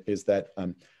espoused it, is that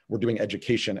we're doing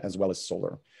education as well as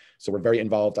solar. So we're very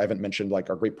involved. I haven't mentioned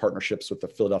like our great partnerships with the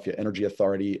Philadelphia Energy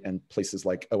Authority and places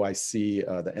like OIC,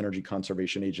 the Energy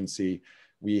Conservation Agency.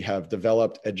 We have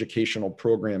developed educational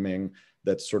programming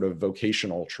that's sort of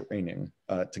vocational training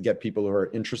to get people who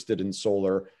are interested in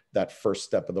solar that first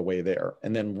step of the way there.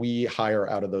 And then we hire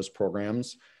out of those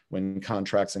programs when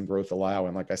contracts and growth allow.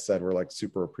 And like I said, we're like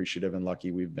super appreciative and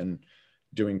lucky. We've been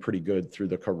doing pretty good through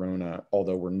the corona,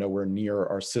 although we're nowhere near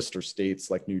our sister states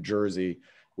like New Jersey,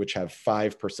 which have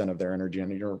 5% of their energy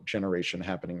generation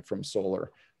happening from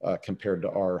solar. compared to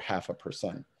our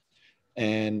 0.5%.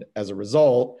 And as a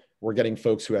result, we're getting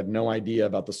folks who had no idea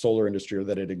about the solar industry or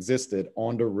that it existed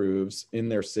onto roofs in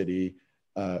their city,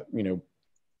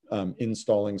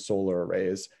 installing solar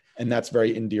arrays. And that's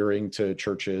very endearing to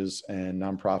churches and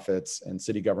nonprofits and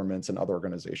city governments and other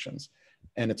organizations.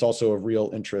 And it's also of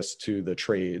real interest to the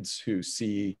trades who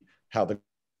see how the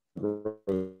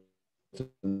growth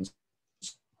in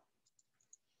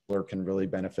solar can really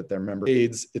benefit their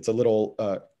members. It's a little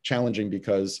challenging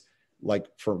because, like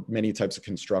for many types of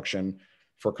construction,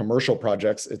 for commercial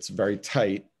projects, it's very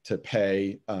tight to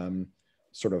pay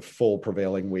sort of full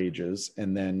prevailing wages.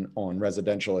 And then on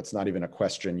residential, it's not even a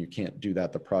question. You can't do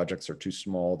that. The projects are too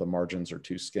small. The margins are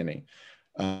too skinny.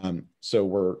 So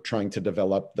we're trying to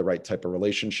develop the right type of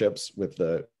relationships with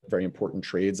the very important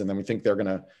trades. And then we think they're going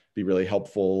to be really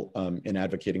helpful in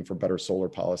advocating for better solar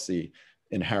policy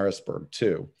in Harrisburg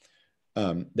too.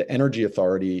 The Energy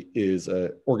Authority is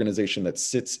an organization that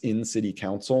sits in city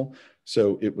council.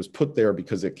 So it was put there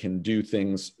because it can do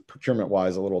things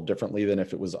procurement-wise a little differently than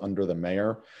if it was under the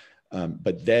mayor.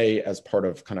 But they, as part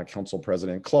of kind of Council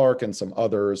President Clark and some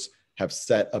others, have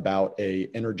set about a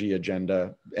energy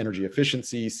agenda, energy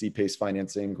efficiency, C-PACE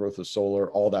financing, growth of solar,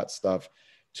 all that stuff,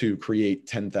 to create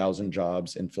 10,000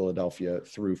 jobs in Philadelphia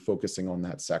through focusing on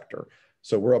that sector.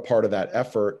 So we're a part of that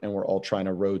effort, and we're all trying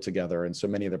to row together. And so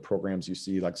many of the programs you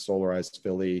see, like Solarize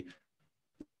Philly,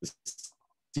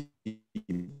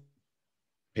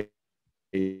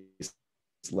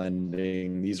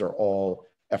 lending, these are all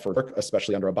efforts,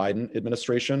 especially under a Biden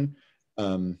administration.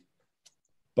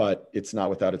 But it's not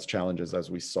without its challenges, as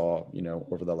we saw,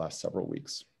 over the last several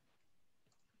weeks.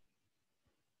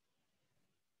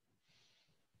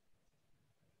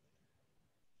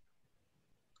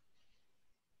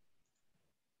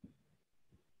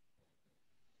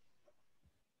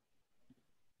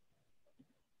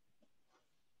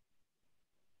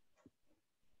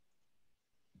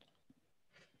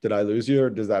 Did I lose you, or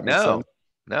does that make sense?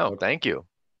 No, okay. Thank you.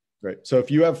 Great. So if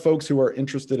you have folks who are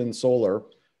interested in solar,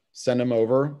 send them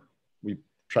over. We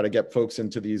try to get folks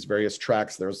into these various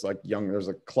tracks. There's a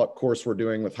course we're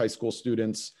doing with high school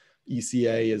students.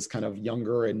 ECA is kind of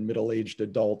younger and middle-aged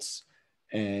adults,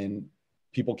 and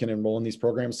people can enroll in these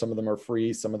programs. Some of them are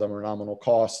free, some of them are nominal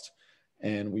cost,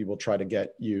 and we will try to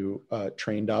get you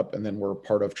trained up. And then we're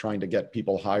part of trying to get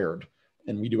people hired.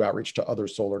 And we do outreach to other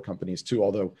solar companies too,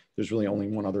 although there's really only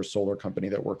one other solar company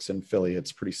that works in Philly.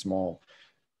 It's pretty small.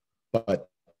 But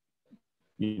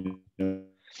there's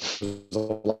a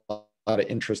lot of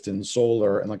interest in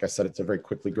solar. And like I said, it's a very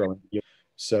quickly growing field.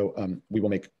 So we will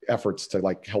make efforts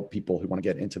to help people who want to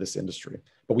get into this industry.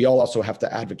 But we all also have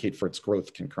to advocate for its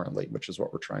growth concurrently, which is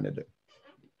what we're trying to do.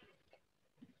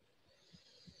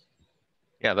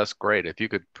 Yeah, that's great. If you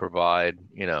could provide,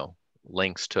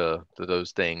 links to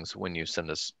those things when you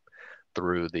send us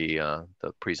through the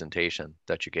presentation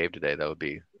that you gave today, that would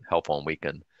be helpful, and we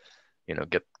can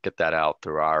get that out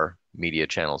through our media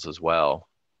channels as well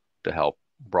to help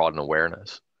broaden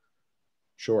awareness.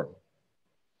 Sure.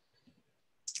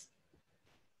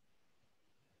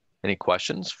 Any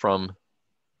questions from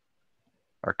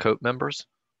our COTE members?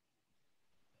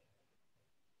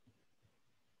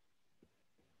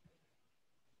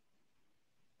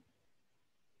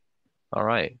 All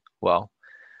right. Well,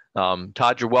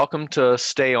 Todd, you're welcome to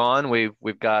stay on.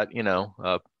 We've got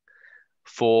a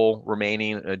full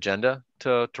remaining agenda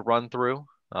to run through.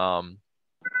 But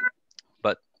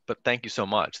thank you so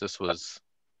much. This was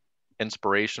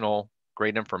inspirational,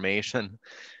 great information,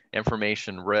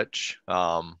 information rich.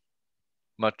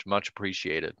 Much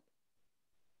appreciated.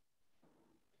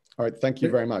 All right, thank you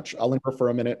very much. I'll linger for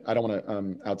a minute. I don't want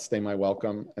to outstay my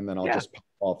welcome, and then I'll just pop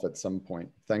off at some point.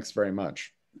 Thanks very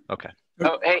much. Okay.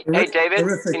 Oh, hey, David,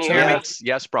 can you hear me?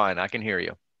 Yes, Brian, I can hear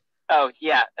you. Oh,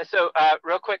 yeah. So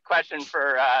real quick question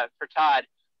for Todd.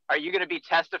 Are you going to be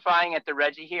testifying at the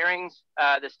Reggie hearings,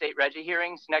 the state Reggie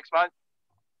hearings next month?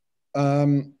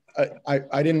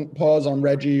 I didn't pause on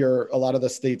Reggie or a lot of the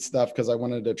state stuff because I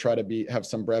wanted to try to have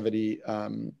some brevity.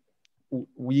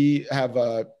 We have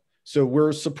so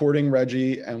we're supporting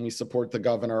Reggie, and we support the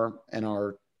governor and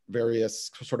our various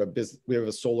sort of we have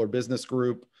a solar business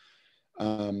group.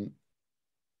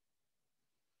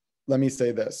 Let me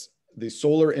say this. The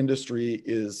solar industry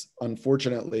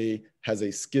unfortunately has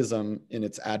a schism in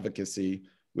its advocacy,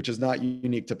 which is not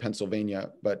unique to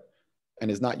Pennsylvania,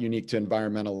 and is not unique to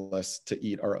environmentalists to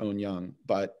eat our own young.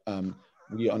 But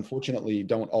we unfortunately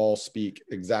don't all speak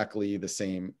exactly the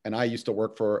same. And I used to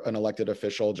work for an elected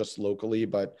official just locally,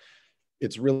 but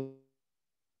it's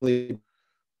really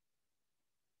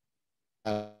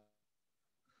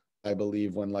I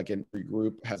believe, when like a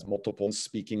group has multiple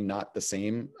speaking not the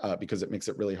same, because it makes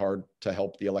it really hard to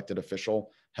help the elected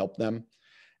official help them.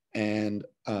 And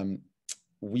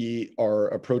we are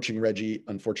approaching Reggie,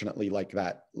 unfortunately, like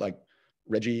that. Like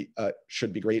Reggie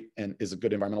should be great and is a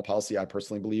good environmental policy, I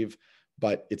personally believe,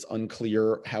 but it's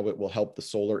unclear how it will help the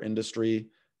solar industry.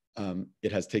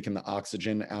 It has taken the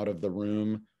oxygen out of the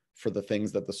room for the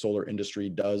things that the solar industry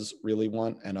does really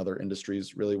want and other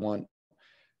industries really want.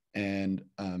 And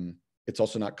it's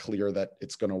also not clear that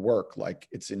it's going to work. Like,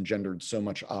 it's engendered so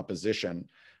much opposition,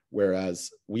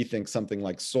 whereas we think something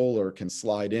like solar can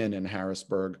slide in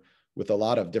Harrisburg with a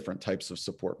lot of different types of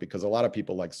support, because a lot of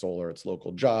people like solar. It's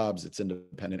local jobs, it's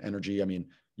independent energy. I mean,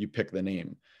 you pick the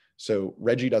name. So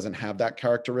Reggie doesn't have that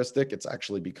characteristic. It's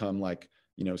actually become like,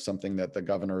 you know, something that the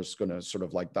governor's going to sort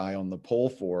of like die on the pole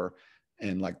for.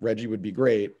 And like Reggie would be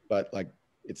great, but like,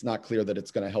 it's not clear that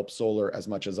it's going to help solar as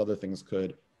much as other things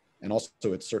could. And also,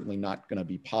 it's certainly not going to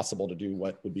be possible to do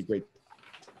what would be great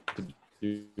to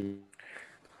do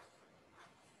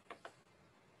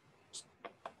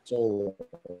solar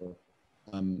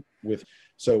with.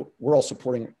 So we're all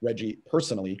supporting Reggie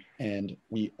personally, and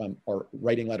we are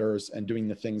writing letters and doing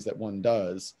the things that one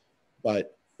does,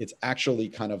 but it's actually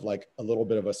kind of like a little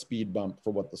bit of a speed bump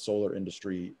for what the solar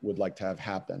industry would like to have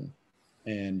happen.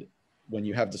 And when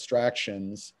you have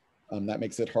distractions, that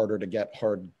makes it harder to get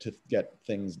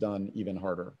things done even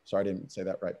harder. Sorry, I didn't say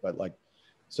that right, but like,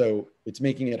 so it's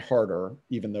making it harder,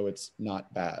 even though it's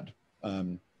not bad.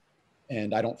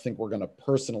 And I don't think we're going to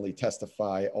personally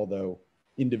testify, although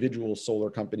individual solar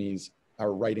companies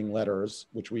are writing letters,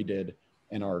 which we did,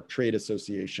 and our trade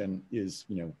association is,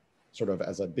 you know, sort of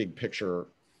as a big picture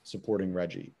supporting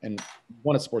Reggie, and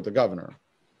want to support the governor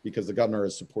because the governor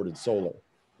has supported solar.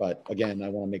 But again, I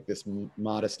want to make this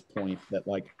modest point that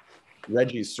like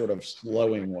Reggie's sort of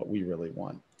slowing what we really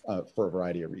want for a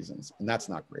variety of reasons, and that's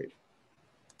not great.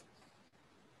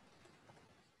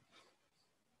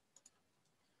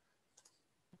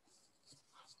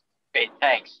 Great,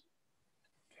 thanks.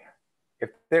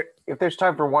 If there's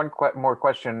time for one more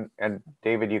question, and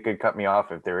David, you could cut me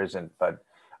off if there isn't, but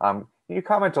can you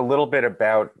comment a little bit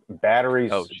about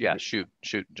batteries? Oh yeah, shoot,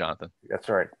 Jonathan. That's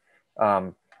right.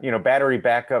 You know, battery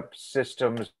backup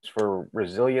systems for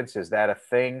resilience, is that a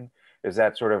thing? Is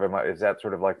that sort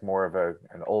of like more of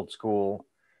an old school,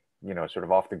 you know, sort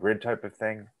of off the grid type of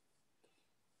thing?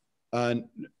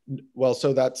 Well,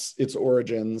 so that's its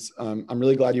origins. I'm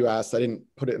really glad you asked. I didn't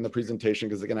put it in the presentation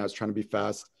because again, I was trying to be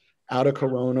fast. Out of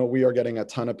Corona, we are getting a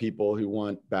ton of people who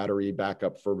want battery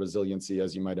backup for resiliency,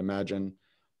 as you might imagine.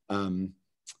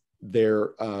 They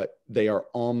are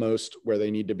almost where they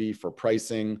need to be for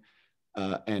pricing.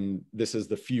 And this is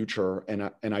the future.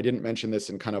 And I didn't mention this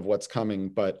in kind of what's coming,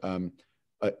 but an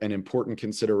important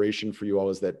consideration for you all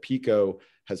is that PECO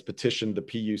has petitioned the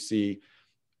PUC.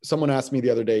 Someone asked me the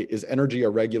other day, is energy a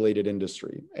regulated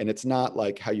industry? And it's not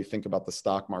like how you think about the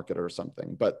stock market or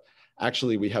something, but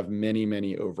actually we have many,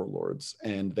 many overlords,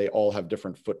 and they all have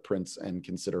different footprints and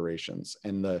considerations.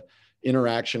 And the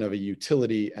interaction of a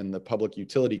utility and the Public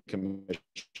Utility Commission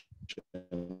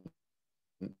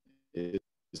is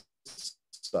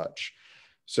such.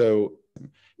 So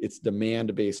it's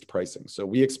demand-based pricing. So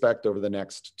we expect over the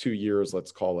next 2 years,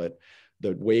 let's call it,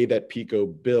 the way that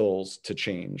PECO bills to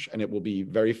change, and it will be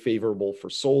very favorable for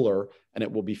solar, and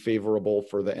it will be favorable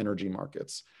for the energy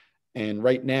markets. And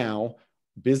right now,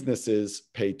 businesses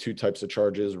pay 2 types of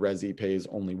charges, Resi pays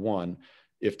only 1.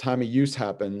 If time of use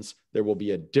happens, there will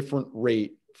be a different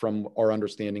rate. From our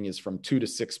understanding is from 2 to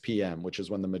 6 p.m., which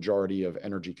is when the majority of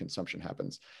energy consumption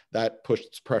happens. That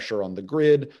puts pressure on the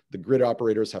grid. The grid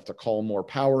operators have to call more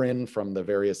power in from the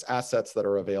various assets that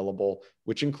are available,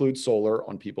 which include solar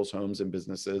on people's homes and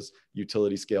businesses,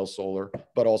 utility scale solar,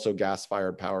 but also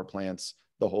gas-fired power plants,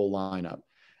 the whole lineup.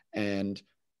 And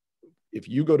if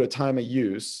you go to time of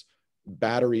use,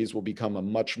 batteries will become a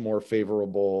much more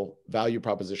favorable value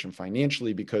proposition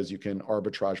financially, because you can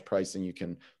arbitrage pricing, you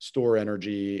can store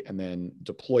energy and then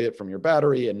deploy it from your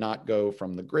battery and not go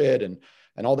from the grid. And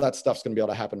all that stuff's going to be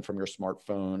able to happen from your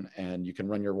smartphone, and you can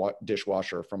run your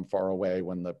dishwasher from far away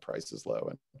when the price is low.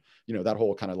 And, you know, that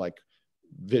whole kind of like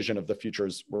vision of the future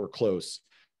is we're close.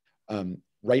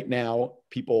 Right now,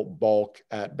 people balk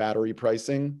at battery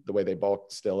pricing the way they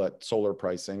balk still at solar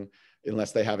pricing,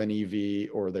 unless they have an EV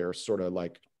or they're sort of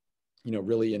like, you know,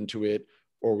 really into it,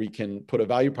 or we can put a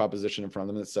value proposition in front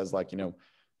of them that says like, you know,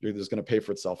 this is going to pay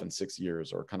for itself in 6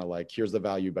 years, or kind of like, here's the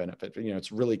value benefit. You know,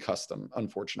 it's really custom,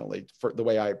 unfortunately, for the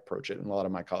way I approach it, and a lot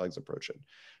of my colleagues approach it.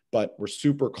 But we're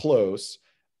super close.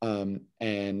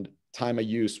 And time of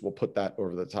use will put that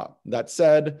over the top. That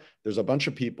said, there's a bunch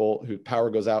of people whose power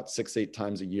goes out 6-8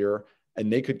 times a year,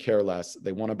 and they could care less.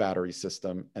 They want a battery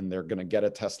system, and they're going to get a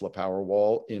Tesla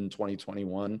Powerwall in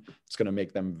 2021. It's going to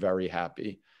make them very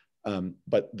happy.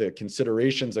 But the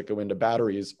considerations that go into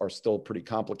batteries are still pretty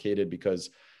complicated, because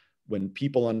when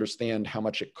people understand how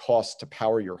much it costs to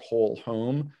power your whole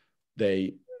home,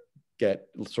 they get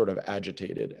sort of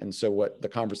agitated. And so what the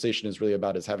conversation is really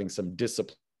about is having some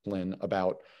discipline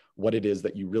about what it is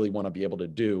that you really want to be able to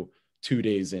do 2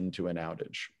 days into an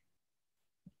outage.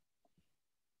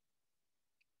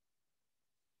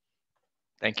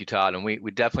 Thank you, Todd. And we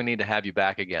definitely need to have you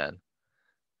back again.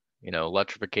 You know,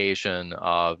 electrification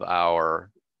of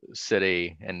our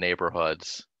city and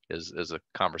neighborhoods is a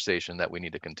conversation that we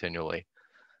need to continually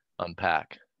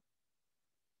unpack.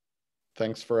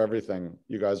 Thanks for everything.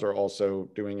 You guys are also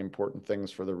doing important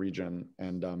things for the region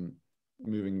and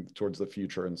moving towards the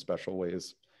future in special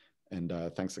ways. And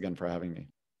thanks again for having me.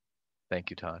 Thank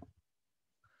you, Todd.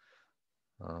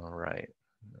 All right.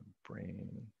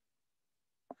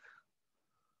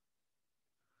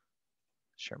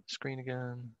 Share my screen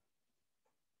again.